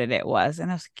crowded it was. And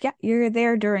I was like, yeah, you're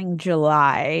there during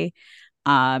July.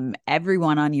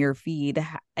 Everyone on your feed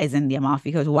is in the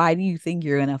Amalfi Coast. Why do you think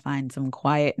you're gonna find some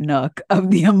quiet nook of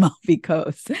the Amalfi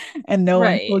Coast and no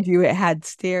one told you it had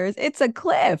stairs? It's a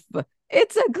cliff.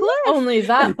 It's a cliff. Not only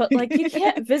that, but like, you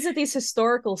can't visit these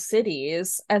historical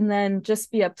cities and then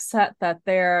just be upset that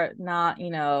they're not,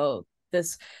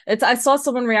 I saw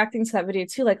someone reacting to that video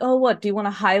too, like, oh, what, do you want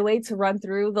a highway to run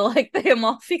through the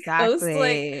Amalfi Coast?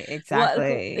 Like,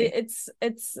 exactly.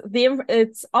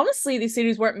 It's honestly, these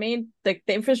cities weren't made, like,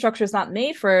 the infrastructure is not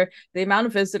made for the amount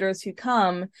of visitors who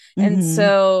come. And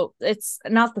so it's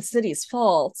not the city's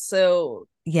fault. So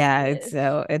yeah,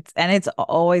 it's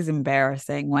always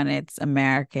embarrassing when it's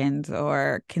Americans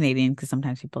or Canadians, because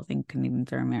sometimes people think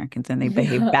Canadians are Americans and they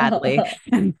behave badly.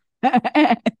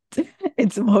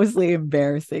 It's mostly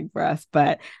embarrassing for us,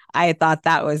 but I thought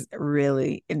that was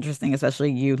really interesting,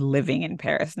 especially you living in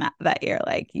Paris now that you're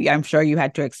like, I'm sure you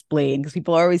had to explain, because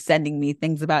people are always sending me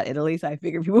things about Italy, so I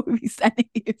figured people would be sending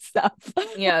you stuff.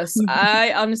 Yes,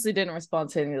 I honestly didn't respond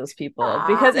to any of those people,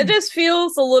 because it just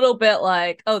feels a little bit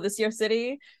like, oh, this your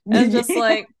city? And just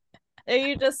like,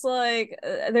 you just like,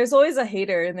 there's always a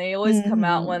hater, and they always come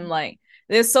out when, like,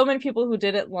 there's so many people who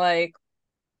didn't like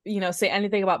say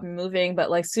anything about me moving, but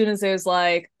like, soon as there's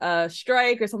like a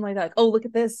strike or something like that, like, oh, look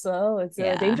at this, oh, it's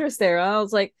dangerous there. I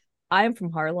was like, I am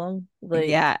from Harlem, like,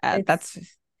 that's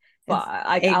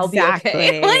I'll be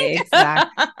okay.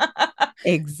 Exactly.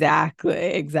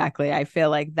 Exactly. I feel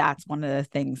like that's one of the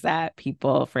things that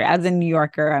people forget. As a New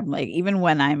Yorker, I'm like, even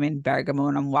when I'm in Bergamo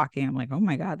and I'm walking, I'm like, oh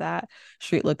my God, that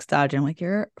street looks dodgy. I'm like,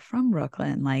 you're from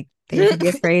Brooklyn. Like, they should be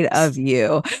afraid of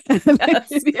you. They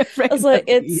Yes. should be I was afraid like,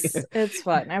 of you. it's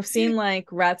fun. I've seen like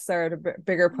rats that are the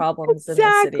bigger problems in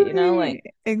the city, you know, like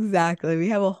Exactly. We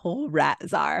have a whole rat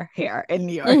czar here in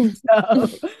New York. So,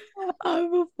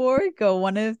 before we go,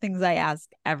 one of the things I ask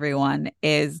everyone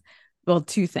is, well,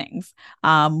 two things.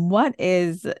 What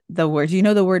is the word? Do you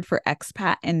know the word for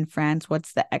expat in France?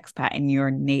 What's the expat in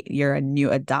your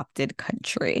new adopted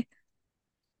country?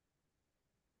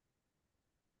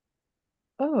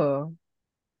 oh,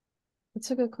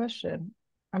 that's a good question.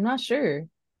 I'm not sure.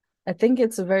 I think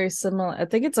it's a very similar, I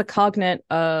think it's a cognate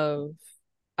of,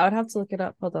 I would have to look it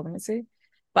up. Hold on, let me see.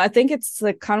 But I think it's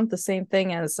like kind of the same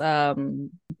thing as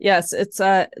yes, it's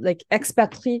like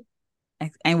expatrié.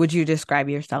 And would you describe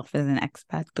yourself as an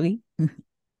expatrié?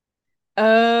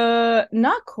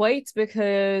 Not quite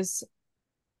because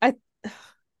I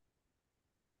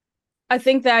I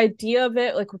think the idea of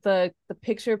it, like with the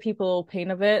picture people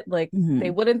paint of it, like they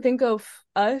Hmm. wouldn't think of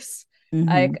us. Hmm.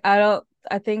 Like I don't,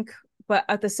 I think, but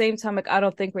at the same time, like I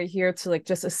don't think we're here to like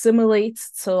just assimilate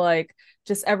to like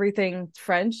just everything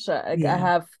French. Like I Yeah.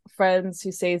 have friends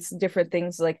who say different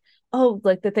things, like oh,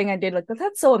 like the thing I did, like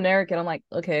that's so American. I'm like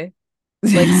okay,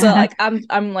 like so like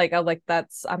I'm like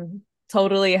that's I'm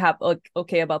totally happy like,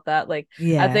 okay about that. Like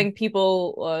I Yeah. think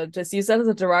people just use that as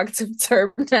a derogatory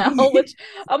term now, which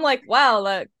I'm like wow,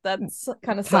 like that's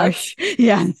kind of It's sucks. harsh.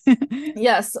 Yeah.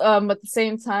 Yes, at the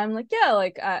same time, like yeah,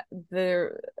 like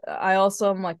I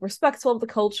also am like respectful of the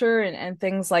culture and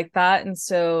things like that, and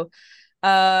so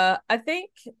I think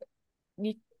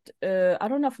you I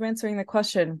don't know if I'm answering the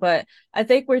question, but I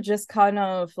think we're just kind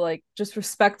of like just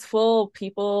respectful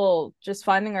people just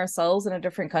finding ourselves in a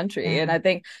different country. And Yeah. I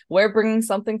think we're bringing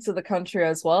something to the country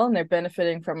as well, and they're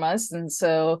benefiting from us. And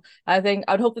so I think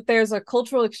I'd hope that there's a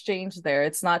cultural exchange there.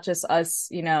 It's not just us,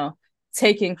 you know,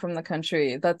 taking from the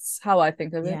country. That's how I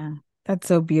think of it. Yeah, that's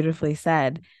so beautifully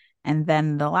said. And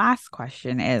then the last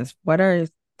question is, what are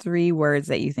three words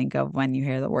that you think of when you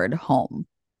hear the word home?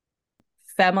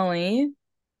 Family,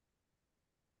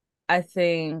 I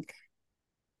think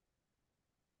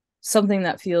something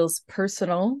that feels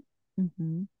personal.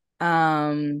 Hmm.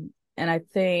 And I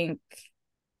think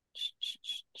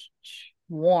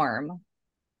warm.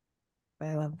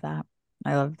 I love that.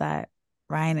 I love that.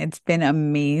 Ryan, it's been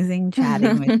amazing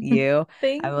chatting with you. I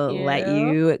Thank will let you.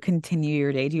 you continue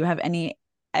your day. Do you have any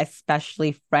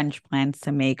especially French plans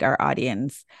to make our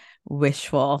audience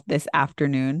wishful this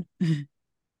afternoon?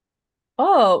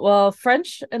 Oh, well,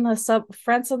 France in the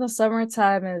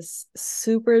summertime is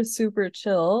super, super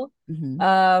chill. Hmm.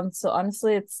 So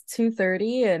honestly, it's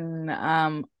 2:30 and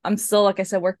I'm still, like I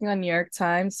said, working on New York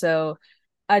time, so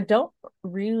I don't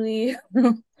really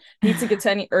need to get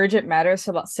to any urgent matters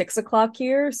till about 6 o'clock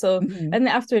here. So Hmm. in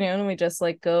the afternoon, we just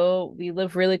like go, we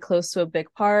live really close to a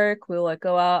big park. We'll like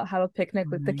go out, have a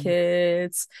picnic with the Nice.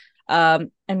 kids,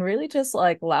 and really just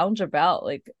like lounge about.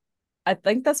 Like I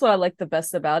think that's what I like the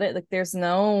best about it. Like there's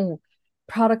no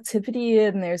productivity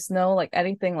and there's no like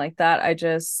anything like that. I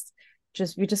just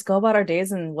we just go about our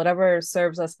days and whatever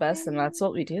serves us best, and that's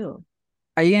what we do.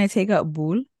 Are you gonna take a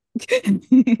boule?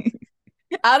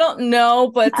 I don't know,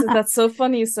 but that's so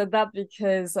funny you said that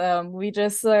because we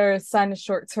just signed a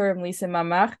short-term lease in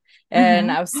Mamar, and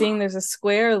Uh-huh. I was seeing there's a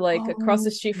square like across the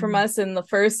Oh, street from us, and the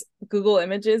first Google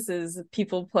images is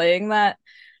people playing that.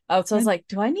 So I was that, like,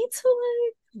 do I need to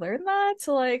like learn that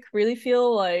to like really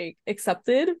feel like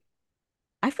accepted?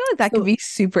 I feel like that could So be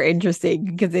super interesting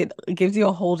because it gives you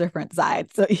a whole different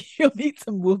side. So you'll meet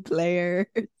some Woo players.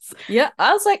 yeah,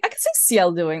 I was like, I could see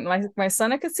CL doing my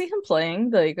son. I could see him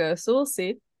playing. Like, so we'll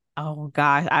see. Oh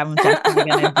gosh, I'm definitely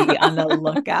gonna be on the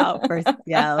lookout for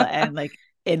Ciel and like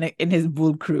in his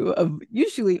bull crew of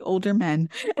usually older men.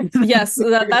 Yes,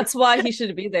 that's why he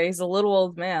should be there. He's a little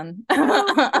old man.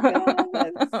 Oh my God,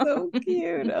 that's so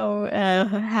cute. Oh,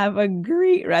 have a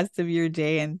great rest of your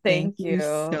day and thank Thank you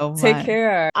you. so Take much.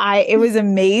 care. It was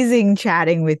amazing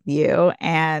chatting with you,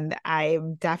 and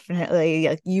I'm definitely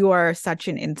like you are such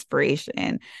an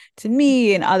inspiration to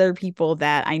me and other people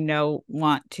that I know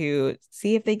want to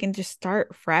see if they can just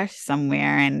start fresh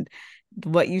somewhere. And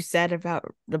what you said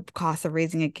about the cost of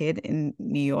raising a kid in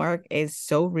New York is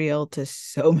so real to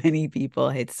so many people.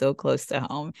 It's so close to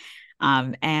home.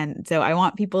 And so I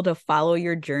want people to follow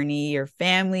your journey, your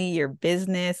family, your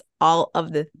business, all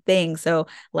of the things. So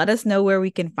let us know where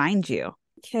we can find you.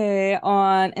 Okay,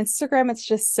 on Instagram, it's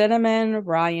just Cinnamon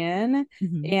Ryan.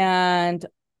 Mhm. And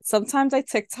Sometimes I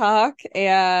TikTok,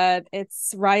 and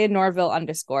it's Ryan Norville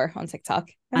 _ on TikTok.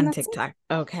 And On that's it. TikTok.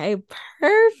 Okay,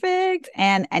 perfect.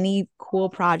 And any cool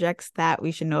projects that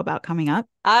we should know about coming up?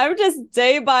 I'm just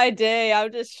day by day.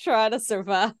 I'm just trying to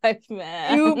survive, You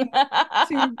man.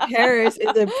 to Paris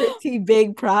is a pretty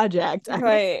big project.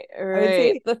 Right, I would right.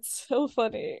 say That's so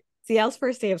funny. CL's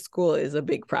first day of school is a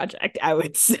big project, I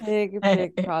would say. Big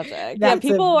project. Yeah, That's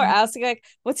people were asking like,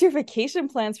 "What's your vacation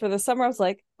plans for the summer?" I was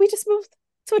like, "We just moved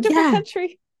to a different yeah,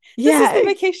 country. This is yeah. the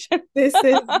vacation." This is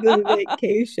the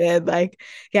vacation. Like,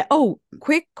 yeah. Oh,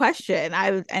 quick question.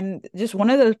 And just one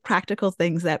of those practical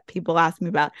things that people ask me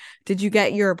about. Did you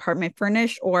get your apartment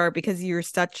furnished, or because you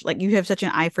have such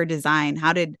an eye for design,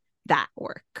 how did that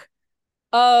work?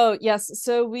 Oh, yes.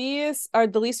 So we are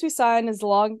the lease we signed is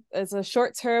long as a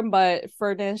short term but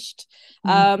furnished.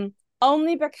 Mhm.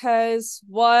 Only because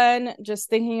one, just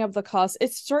thinking of the cost,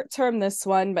 it's short term this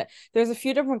one, but there's a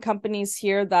few different companies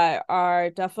here that are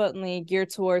definitely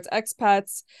geared towards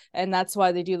expats, and that's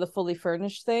why they do the fully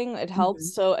furnished thing. It Mhm.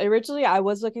 helps. So originally I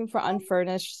was looking for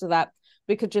unfurnished so that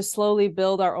we could just slowly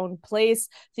build our own place.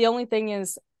 The only thing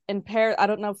is in Paris, I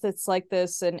don't know if it's like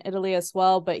this in Italy as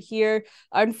well, but here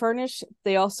unfurnished,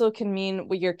 they also can mean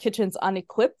where your kitchen's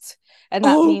unequipped. And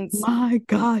that Oh means, my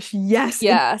gosh, yes. It's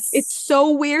yes,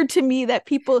 so weird to me that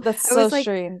people that's I so was like,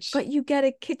 strange. but you get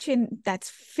a kitchen that's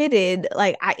fitted.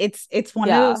 Like it's one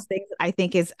of Yeah. those things I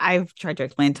think is I've tried to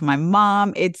explain to my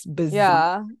mom. It's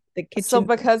bizarre. Yeah. The So kitchen.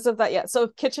 because of that, yeah. So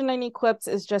kitchen unequipped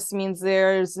is just means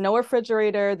there's no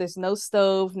refrigerator, there's no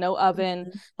stove, no oven,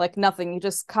 Mhm. like nothing. You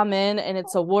just come in and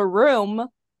it's a war room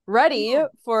ready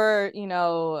for,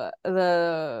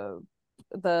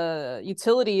 the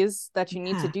utilities that you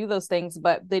need to Yeah. do those things,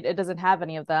 but it doesn't have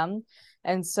any of them.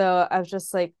 And so I was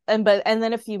just like, and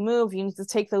then if you move, you need to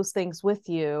take those things with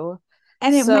you.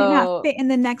 And it might not So fit in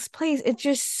the next place. It's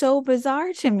just so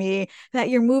bizarre to me that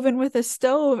you're moving with a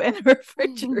stove and a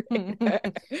refrigerator.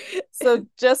 so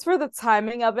just for the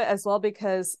timing of it as well,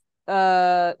 because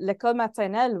l'école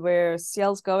maternelle where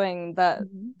Ciel's going,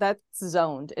 Mhm. that's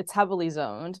zoned, it's heavily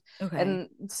zoned, Okay. and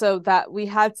so that we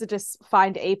had to just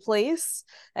find a place,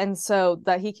 and so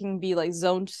that he can be like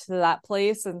zoned to that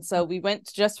place. And so we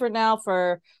went just for now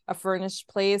for a furnished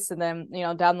place, and then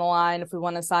down the line, if we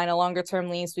want to sign a longer term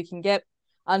lease, we can get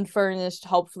unfurnished,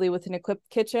 hopefully with an equipped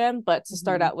kitchen. But to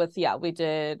start Mhm. out with, yeah, we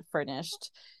did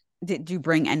furnished. Did you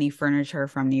bring any furniture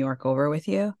from New York over with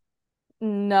you?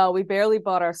 No, we barely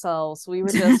bought ourselves. We were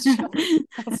just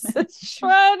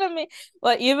trying to make,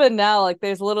 but even now, like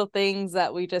there's little things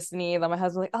that we just need. That my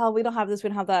husband's like, oh, we don't have this, we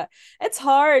don't have that. It's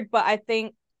hard, but I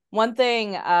think one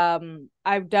thing,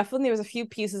 I definitely there was a few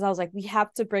pieces I was like, we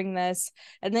have to bring this.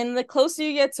 And then the closer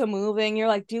you get to moving, you're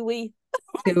like, do we?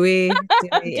 Do we, Do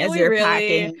as we you're really?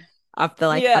 packing up the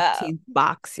like Yeah. 15th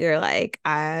box, you're like,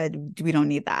 we don't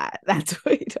need that. That's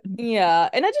what we don't need. Yeah.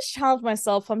 And I just challenged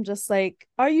myself. I'm just like,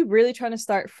 are you really trying to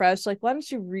start fresh? Like, why don't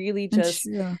you really That's just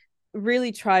true.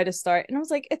 really try to start? And I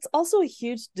was like, it's also a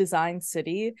huge design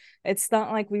city. It's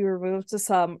not like we were moved to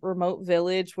some remote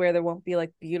village where there won't be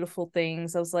like beautiful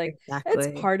things. I was like, it's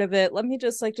Exactly. part of it. Let me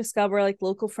just like discover like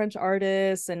local French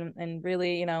artists and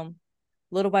really,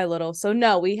 little by little. So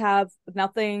no, we have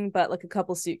nothing but like a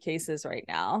couple suitcases right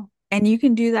now. And you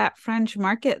can do that French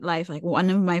market life. Like one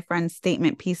of my friend's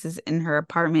statement pieces in her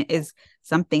apartment is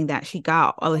something that she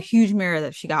got, a huge mirror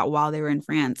that she got while they were in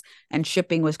France, and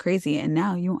shipping was crazy. And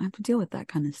now you won't have to deal with that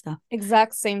kind of stuff.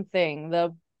 Exact same thing.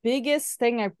 The biggest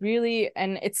thing I really,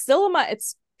 and it's still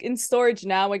it's in storage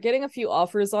now. We're getting a few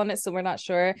offers on it, so we're not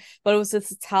sure. But it was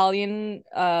this Italian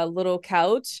little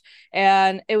couch,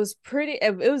 and it was pretty.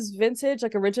 It was vintage,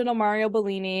 like original Mario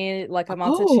Bellini, like a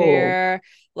Monte Oh, chair.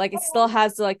 Like it still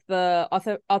has like the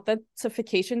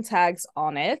authentication tags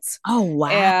on it. oh wow.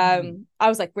 And I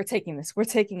was like, we're taking this, we're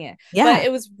taking it. But Yeah,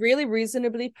 it was really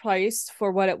reasonably priced for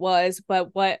what it was,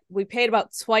 but what we paid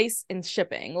about twice in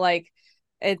shipping. Like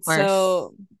of it's course.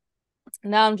 so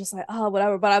now I'm just like, oh,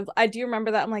 whatever. But I do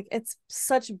remember that. I'm like, it's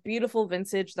such beautiful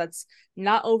vintage that's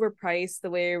not overpriced the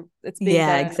way it's being Yeah,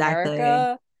 done in exactly.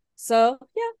 America. So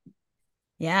yeah.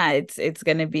 Yeah, it's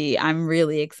gonna be, I'm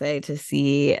really excited to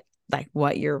see like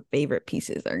what your favorite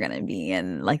pieces are gonna be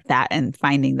and like that and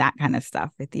finding that kind of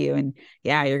stuff with you. And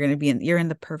yeah, you're in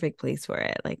the perfect place for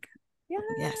it. Like,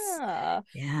 yes. Yeah.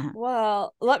 Yeah,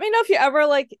 Well, let me know if you ever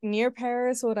like near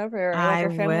Paris or whatever, or like I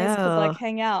our families could like will.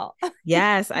 hang out.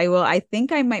 Yes, I will. I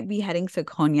think I might be heading to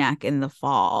Cognac in the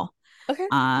fall. Okay.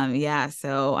 Yeah,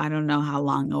 so I don't know how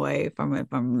long away from it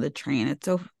from the train. It's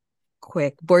so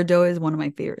quick. Bordeaux is one of my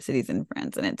favorite cities in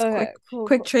France, and it's Okay, cool,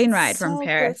 quick cool. train It's ride from so close.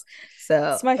 Paris.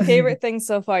 So It's my favorite thing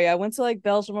so far. Yeah, I went to like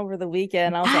Belgium over the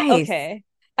weekend. I was like, nice. okay.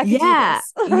 I could do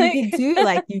this. You could do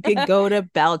like you could go to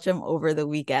Belgium over the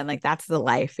weekend. Like that's the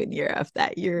life in Europe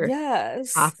that you're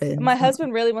My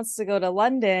husband really wants to go to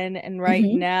London, and right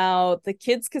now the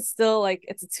kids could still like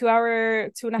it's a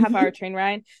 2.5 hour train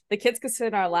ride. The kids could sit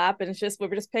in our lap, and it's just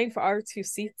we're just paying for our 2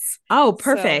 seats. Oh,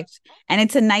 perfect. So. And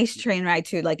it's a nice train ride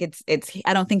too. Like it's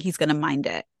I don't think he's gonna mind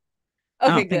it.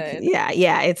 Okay, good.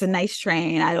 Yeah, it's a nice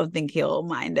train. I don't think he'll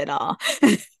mind at all.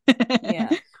 Yeah.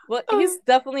 Well, he's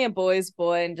definitely a boy's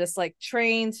boy, and just like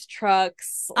trains,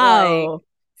 trucks, like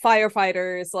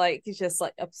firefighters, like he's just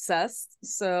like obsessed.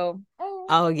 So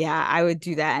yeah, I would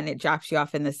do that, and it drops you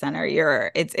off in the center.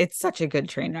 It's such a good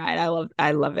train ride.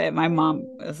 I love it. My mom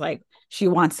was like, she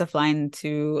wants to fly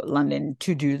into London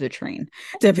to do the train.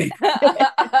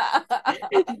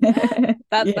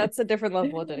 That's a different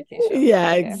level of dedication.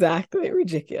 Yeah, okay. Exactly.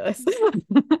 Ridiculous.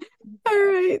 All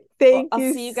right. Thank you.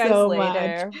 I'll see you guys so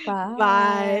later. Much.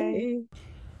 Bye.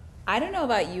 I don't know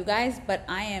about you guys, but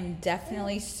I am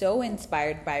definitely so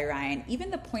inspired by Ryan. Even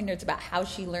the pointers about how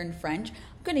she learned French,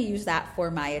 I'm going to use that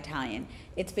for my Italian.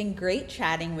 It's been great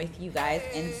chatting with you guys,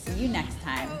 and see you next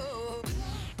time.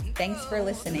 Thanks for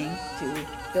listening to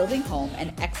Building Home,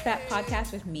 an expat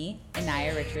podcast with me,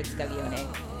 Anaya Richards Scaglione.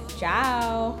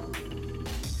 Ciao!